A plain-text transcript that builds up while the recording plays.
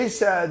They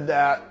said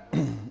that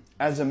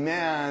as a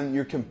man,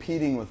 you're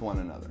competing with one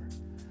another.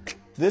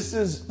 This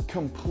is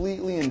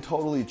completely and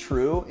totally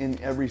true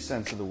in every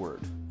sense of the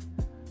word.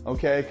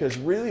 Okay, because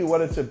really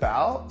what it's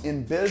about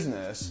in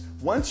business,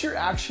 once you're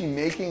actually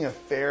making a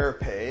fair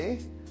pay,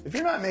 if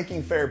you're not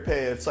making fair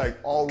pay, it's like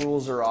all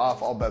rules are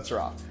off, all bets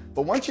are off.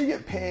 But once you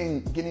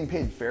getting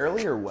paid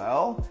fairly or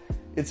well,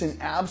 it's an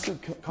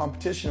absolute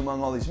competition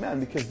among all these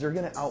men because they're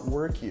gonna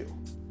outwork you.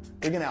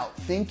 They're gonna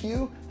outthink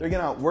you, they're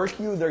gonna outwork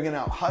you, they're gonna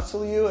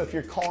out-hustle you. If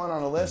you're calling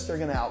on a list, they're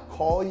gonna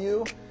out-call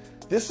you.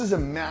 This is a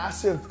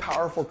massive,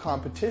 powerful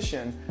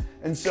competition.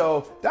 And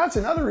so that's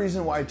another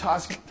reason why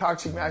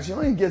toxic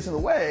masculinity gets in the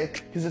way,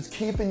 because it's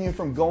keeping you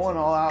from going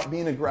all out,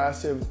 being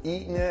aggressive,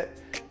 eating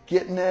it,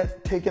 getting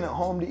it, taking it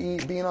home to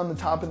eat, being on the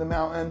top of the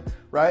mountain,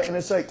 right? And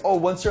it's like, oh,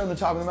 once they're on the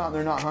top of the mountain,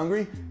 they're not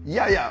hungry?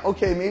 Yeah,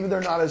 okay, maybe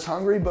they're not as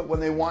hungry, but when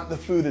they want the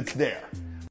food, it's there.